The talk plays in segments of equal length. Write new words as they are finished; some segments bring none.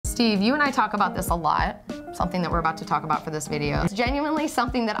Steve, you and I talk about this a lot, something that we're about to talk about for this video. It's genuinely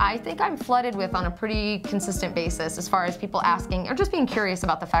something that I think I'm flooded with on a pretty consistent basis as far as people asking or just being curious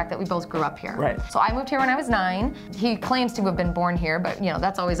about the fact that we both grew up here. Right. So I moved here when I was 9. He claims to have been born here, but you know,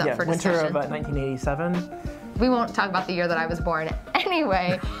 that's always up for discussion. Winter of 1987. We won't talk about the year that I was born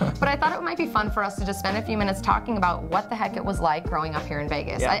anyway, but I thought it might be fun for us to just spend a few minutes talking about what the heck it was like growing up here in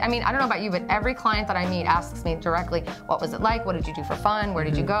Vegas. Yeah. I mean, I don't know about you, but every client that I meet asks me directly, what was it like? What did you do for fun? Where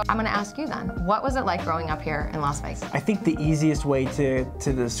did you go? I'm gonna ask you then, what was it like growing up here in Las Vegas? I think the easiest way to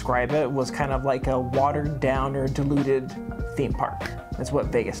describe it was kind of like a watered down or diluted theme park. That's what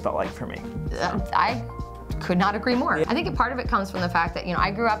Vegas felt like for me. I could not agree more. I think part of it comes from the fact that, you know, I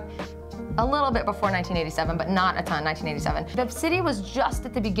grew up a little bit before 1987, but not a ton, 1987. The city was just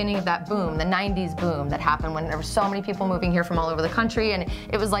at the beginning of that boom, the 90s boom that happened when there were so many people moving here from all over the country, and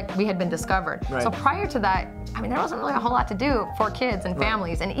it was like we had been discovered. Right. So prior to that, I mean, there wasn't really a whole lot to do for kids and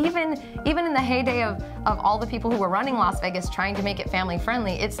families. Right. And even in the heyday of all the people who were running Las Vegas trying to make it family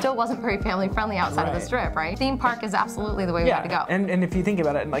friendly, it still wasn't very family friendly outside of the Strip, right? Theme park is absolutely the way we had to go. And if you think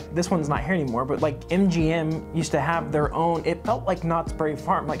about it, like this one's not here anymore, but like MGM used to have their own, it felt like Knott's Berry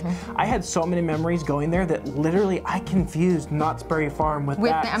Farm. Like I had so many memories going there that literally I confused Knott's Berry Farm with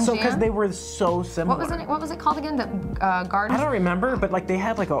that. The MGM? So because they were so similar. What was it called again? The garden? I don't remember, but like they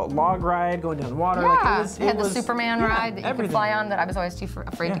had like a log ride going down water. Yeah, like it had the Superman ride that you could fly on that I was always too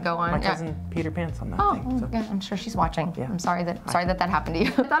afraid to go on. My cousin Peter Pan's on that thing. So. Yeah, I'm sure she's watching. Yeah. I'm sorry that happened to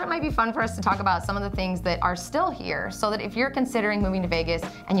you. I thought it might be fun for us to talk about some of the things that are still here, so that if you're considering moving to Vegas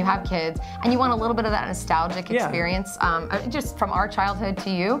and you have kids and you want a little bit of that nostalgic experience, just from our childhood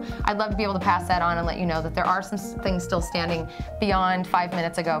to you, I'd love to be able to pass that on and let you know that there are some things still standing beyond 5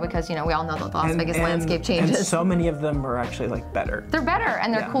 minutes ago, because you know we all know that the Las Vegas landscape changes. And so many of them are actually like better. They're better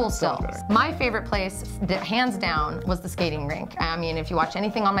and they're cool still. Better. My favorite place, hands down, was the skating rink. I mean, if you watch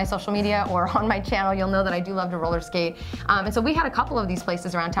anything on my social media or on my channel, you'll know that I do love to roller skate. And so we had a couple of these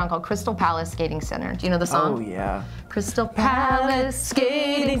places around town called Crystal Palace Skating Center. Do you know the song? Oh yeah. Crystal Palace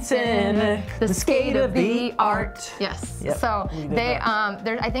Skating Center, the skate of the art. Yes. Yep, so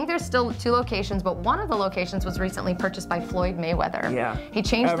I think there's still 2 locations, but one of the locations was recently purchased by Floyd Mayweather. Yeah. He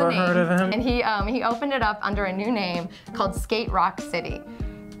changed the name. Heard of him? And he opened it up under a new name called Skate Rock City.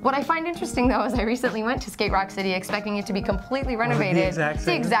 What I find interesting though is I recently went to Skate Rock City expecting it to be completely renovated. It's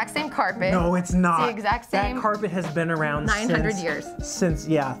the exact same carpet. No, it's not. It's the exact same. That carpet has been around 900 years. Since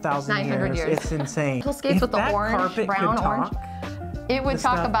 1,000 900 years. It's insane. Little skates with the orange, brown orange. It would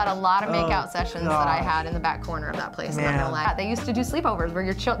talk about a lot of makeout sessions that I had in the back corner of that place. I'm not gonna lie. They used to do sleepovers where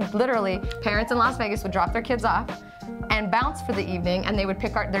your literally parents in Las Vegas would drop their kids off and bounce for the evening, and they would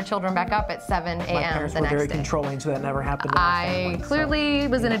pick their children back up at 7 a.m. the next day. My parents were very controlling, so that never happened in my family. I clearly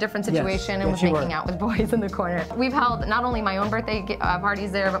was in a different situation and was making out with boys in the corner. We've held not only my own birthday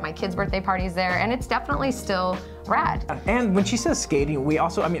parties there, but my kids' birthday parties there, and it's definitely still rad. And when she says skating, we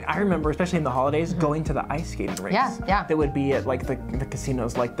also, I mean, I remember, especially in the holidays, going to the ice skating rinks. Yeah. That would be at like the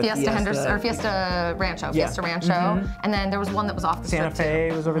casinos, like the Fiesta Rancho. Fiesta Rancho. And then there was one that was off the Santa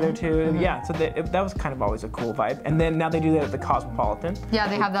Fe was over there too. Yeah, so that was kind of always a cool vibe. And then now they do that at the Cosmopolitan. Yeah,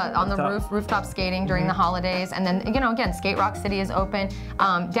 they have that on the rooftop skating during the holidays. And then, you know, again, Skate Rock City is open.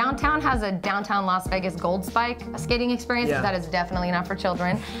 Downtown has a downtown Las Vegas Gold Spike skating experience. That is definitely not for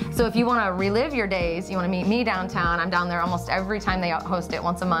children. So if you want to relive your days, you want to meet me downtown, I'm down there almost every time they host it,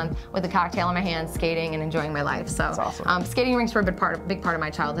 once a month, with a cocktail in my hand, skating and enjoying my life. So that's awesome. Skating rinks were a big part of my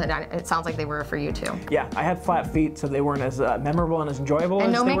childhood. It sounds like they were for you too. Yeah, I had flat feet, so they weren't as memorable and as enjoyable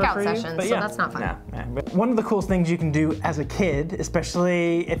and as they were for you. And no makeout sessions, so that's not fun. But one of the coolest things you can do as a kid,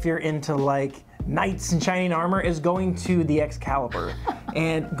 especially if you're into like knights in shining armor, is going to the Excalibur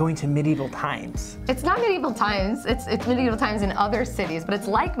and going to medieval times. It's not medieval times. It's medieval times in other cities, but it's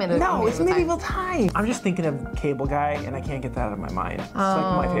like medieval times. No, it's medieval times. I'm just thinking of Cable Guy, and I can't get that out of my mind. It's like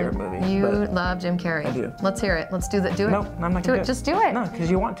my favorite movie. You love Jim Carrey. I do. Let's hear it. Let's do that. Do it. No, I'm not gonna do it. Just do it. No, because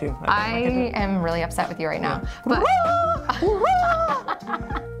you want to. I am really upset with you right now. But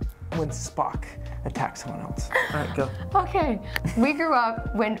when Spock attack someone else. All right, go. Okay. We grew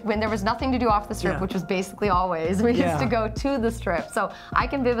up when there was nothing to do off the Strip, which was basically always. We used to go to the Strip. So I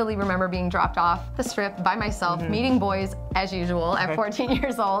can vividly remember being dropped off the Strip by myself, meeting boys as usual at 14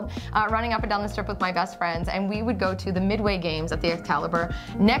 years old, running up and down the Strip with my best friends, and we would go to the Midway games at the Excalibur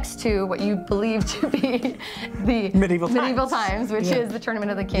next to what you believe to be the Medieval Times, which is the Tournament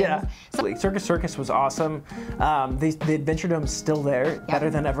of the Kings. Yeah. So, Circus was awesome. The Adventure Dome's still there,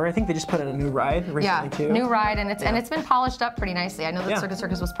 better than ever. I think they just put in a new ride. recently too. New ride, and it's been polished up pretty nicely. I know that Circus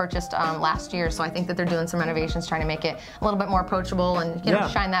Circus was purchased last year, so I think that they're doing some renovations, trying to make it a little bit more approachable and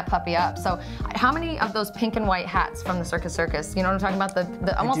shine that puppy up. So, how many of those pink and white hats from the Circus Circus? You know what I'm talking about?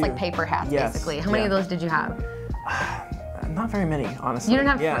 The almost like paper hats, basically. How many of those did you have? Not very many, honestly. You don't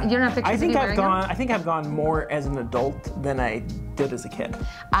have you don't have pictures of you wearing them? I think I've gone more as an adult than I did as a kid.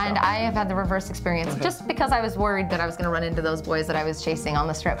 And I have had the reverse experience, just because I was worried that I was going to run into those boys that I was chasing on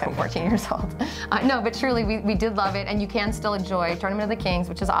the strip at 14 years old. No, but truly, we did love it, and you can still enjoy Tournament of the Kings,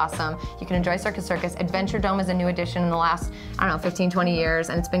 which is awesome. You can enjoy Circus Circus. Adventure Dome is a new addition in the last, I don't know, 15, 20 years,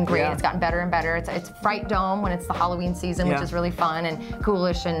 and it's been great. It's gotten better and better. It's Fright Dome when it's the Halloween season, which is really fun and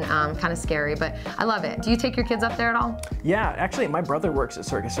coolish and kind of scary, but I love it. Do you take your kids up there at all? Yeah, actually, my brother works at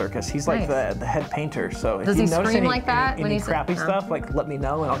Circus Circus. He's like the head painter, so if does you he notice scream like that any when he's crappy stuff, like let me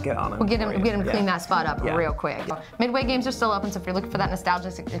know and I'll get on him. We'll get him to clean that spot up real quick. Midway games are still open, so if you're looking for that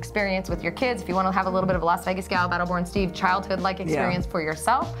nostalgic experience with your kids, if you want to have a little bit of a Las Vegas Gal, Battleborn Steve childhood-like experience for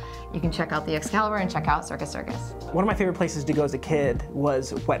yourself, you can check out the Excalibur and check out Circus Circus. One of my favorite places to go as a kid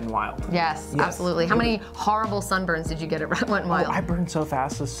was Wet and Wild. Yes, absolutely. How many horrible sunburns did you get at Wet and Wild? I burned so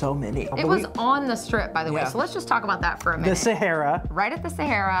fast, so many. It was on the strip, by the way, so let's just talk about that for a minute. The Sahara. Right at the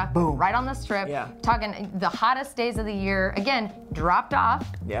Sahara, boom, right on the strip. Talking the hottest days of the year, again, dropped off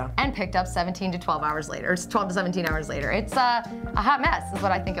and picked up 17 to 12 hours later, 12 to 17 hours later. It's a hot mess, is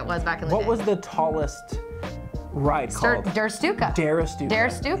what I think it was back in the day. What was the tallest ride called? Der Stuka. Der Stuka. Der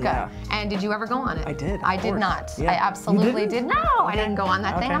Stuka. And did you ever go on it? I did. I did not. I absolutely did. No, I didn't go on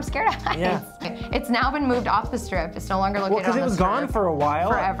that thing. I'm scared of heights. It's now been moved off the strip. It's no longer located on the strip. Well, because it was gone for a while.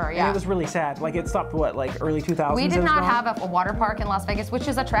 Forever, And it was really sad. Like it stopped, what, like early 2000s? We did not have a water park in Las Vegas, which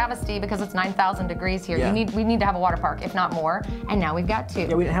is a travesty because it's 9,000 degrees here. We need to have a water park, if not more. And now we've got two.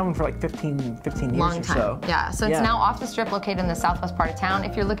 Yeah, we didn't have one for like 15 years Long time. or so. Yeah, so it's now off the strip, located in the southwest part of town.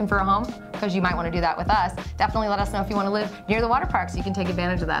 If you're looking for a home, because you might want to do that with us, definitely let us know if you want to live near the water park so you can take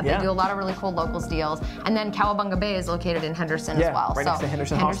advantage of that. They do a lot of really cool locals deals. And then Cowabunga Bay is located in Henderson as well. Right next to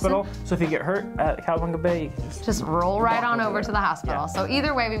Henderson Hospital. So if you get hurt at Cowabunga Bay, you can just roll right on over to the hospital. So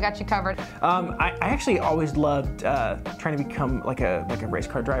either way, we've got you covered. I actually always loved trying to become like a race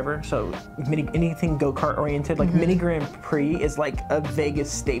car driver. So anything go-kart oriented, like Mini Grand Prix is like a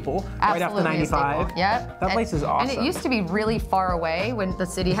Vegas staple. Right after 95. Yep. That place is awesome. And it used to be really far away when the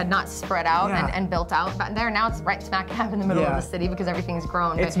city had not spread out and built out. But now it's right smack dab in the middle of the city because everything's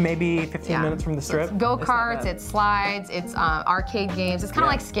grown. It's maybe 15 minutes from the strip. So it's go-karts, it's slides, it's arcade games. It's kind of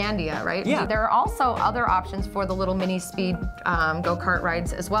like Scandia, right? Yeah. There are also other options for the little mini speed go-kart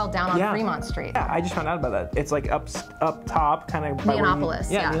rides as well down on Fremont Street. Yeah, I just found out about that. It's like up top, kind of by Neonopolis.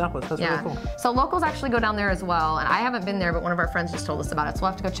 Neonopolis. That's really cool. So locals actually go down there as well, and I haven't been there, but one of our friends just told us about it. So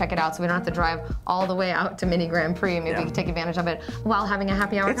we'll have to go check it out so we don't have to drive all the way out to Mini Grand Prix. Maybe we can take advantage of it while having a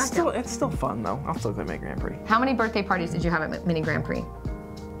happy hour cocktail. It's still fun though. I'll still go to Mini Grand Prix. How many birthday parties did you have at Mini Grand Prix?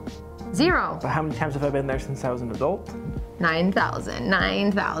 0. But how many times have I been there since I was an adult? 9,000.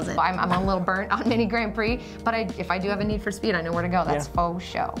 I'm a little burnt on Mini Grand Prix, but if I do have a need for speed, I know where to go. That's faux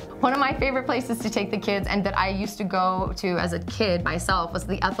show. One of my favorite places to take the kids, and that I used to go to as a kid myself, was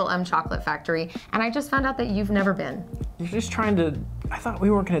the Ethel M Chocolate Factory, and I just found out that you've never been. You're just trying to, I thought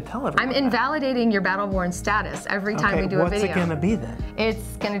we weren't going to tell everyone. I'm invalidating your Battleborn status every time we do a video. What's it going to be then?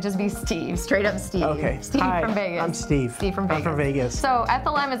 It's going to just be Steve, straight up Steve. Okay. Steve from Vegas. I'm Steve. Steve from Vegas. I'm from Vegas. So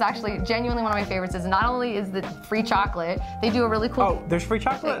Ethel M is actually genuinely one of my favorites. Is not only is the free chocolate, they do a really cool. Oh, there's free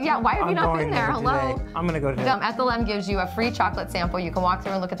chocolate? Yeah, why have you not been there? Hello? Today. I'm going to go today. Ethel M gives you a free chocolate sample. You can walk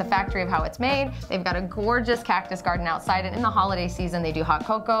through and look at the factory of how it's made. They've got a gorgeous cactus garden outside, and in the holiday season, they do hot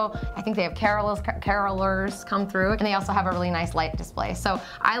cocoa. I think they have carolers come through, and they also have a really nice light display. So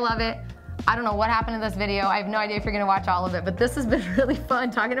I love it. I don't know what happened in this video. I have no idea if you're going to watch all of it, but this has been really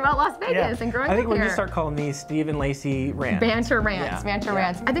fun talking about Las Vegas and growing up here. I think we're going to start calling these Steve and Lacey rants. Banter rants, banter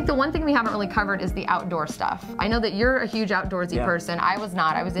rants. I think the one thing we haven't really covered is the outdoor stuff. I know that you're a huge outdoorsy person. I was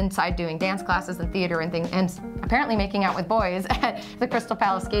not. I was inside doing dance classes and theater and things, and apparently making out with boys at the Crystal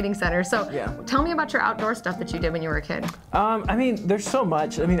Palace Skating Center. So tell me about your outdoor stuff that you did when you were a kid. I mean, there's so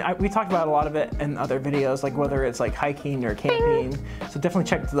much. I mean, we talked about a lot of it in other videos, like whether it's like hiking or camping. So definitely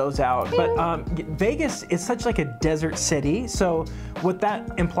check those out. But Vegas is such like a desert city, so what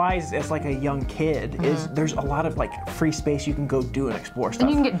that implies as like a young kid is there's a lot of like free space you can go do and explore stuff. And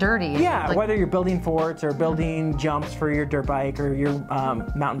you can get dirty. Yeah, like, whether you're building forts or building jumps for your dirt bike or your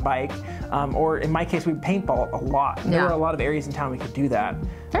mountain bike, or in my case, we paintball a lot. There were a lot of areas in town we could do that.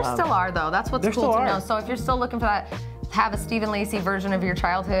 There still are though. That's what's cool to know. So if you're still looking for that have a Steve and Lacey version of your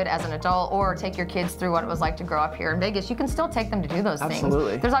childhood as an adult, or take your kids through what it was like to grow up here in Vegas, you can still take them to do those things.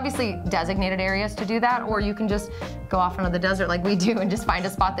 Absolutely. There's obviously designated areas to do that, or you can just go off into the desert like we do and just find a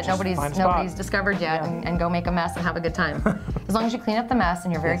spot that nobody's discovered yet, and go make a mess and have a good time. As long as you clean up the mess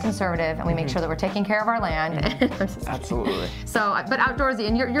and you're very conservative, and we make sure that we're taking care of our land. Absolutely. So, but outdoorsy,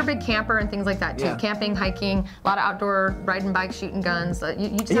 and you're a big camper and things like that too. Camping, hiking, a lot of outdoor riding bikes, shooting guns. You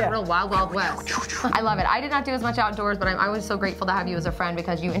just have a real wild, wild west. I love it. I did not do as much outdoors, but I was so grateful to have you as a friend,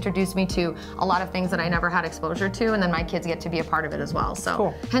 because you introduced me to a lot of things that I never had exposure to, and then my kids get to be a part of it as well.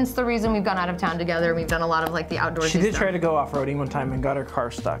 So, hence the reason we've gone out of town together. We've done a lot of like the outdoorsy She did stuff. try to go off-roading one time and got her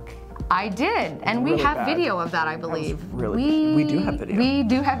car stuck. I did, and we have video of that, I believe. We do have video. We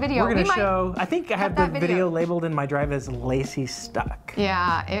do have video. We're going to show, I think I have the video labeled in my drive as Lacey Stuck.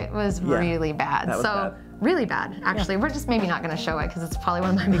 Yeah, it was really bad. That was bad. Really bad, actually. We're just maybe not going to show it because it's probably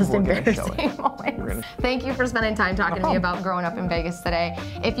one of my most embarrassing moments. Thank you for spending time talking to me about growing up in Vegas today.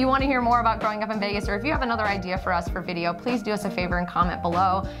 If you want to hear more about growing up in Vegas, or if you have another idea for us for video, please do us a favor and comment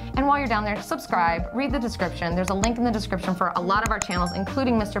below. And while you're down there, subscribe, read the description. There's a link in the description for a lot of our channels,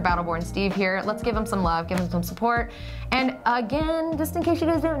 including Mr. Battleborn Steve here. Let's give him some love, give him some support. And again, just in case you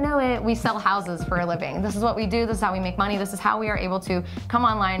guys don't know it, we sell houses for a living. This is what we do. This is how we make money. This is how we are able to come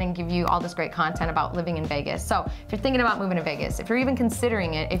online and give you all this great content about living in Vegas. So if you're thinking about moving to Vegas, if you're even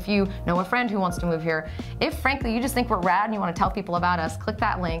considering it, if you know a friend who wants to move here, if frankly you just think we're rad and you want to tell people about us, click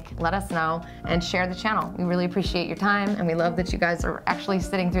that link, let us know, and share the channel. We really appreciate your time, and we love that you guys are actually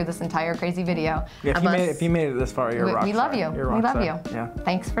sitting through this entire crazy video. Yeah, if you made it this far, you're a rock star. We love you. You're a rock we love star. you. Yeah.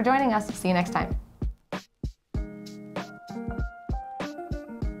 Thanks for joining us. See you next time.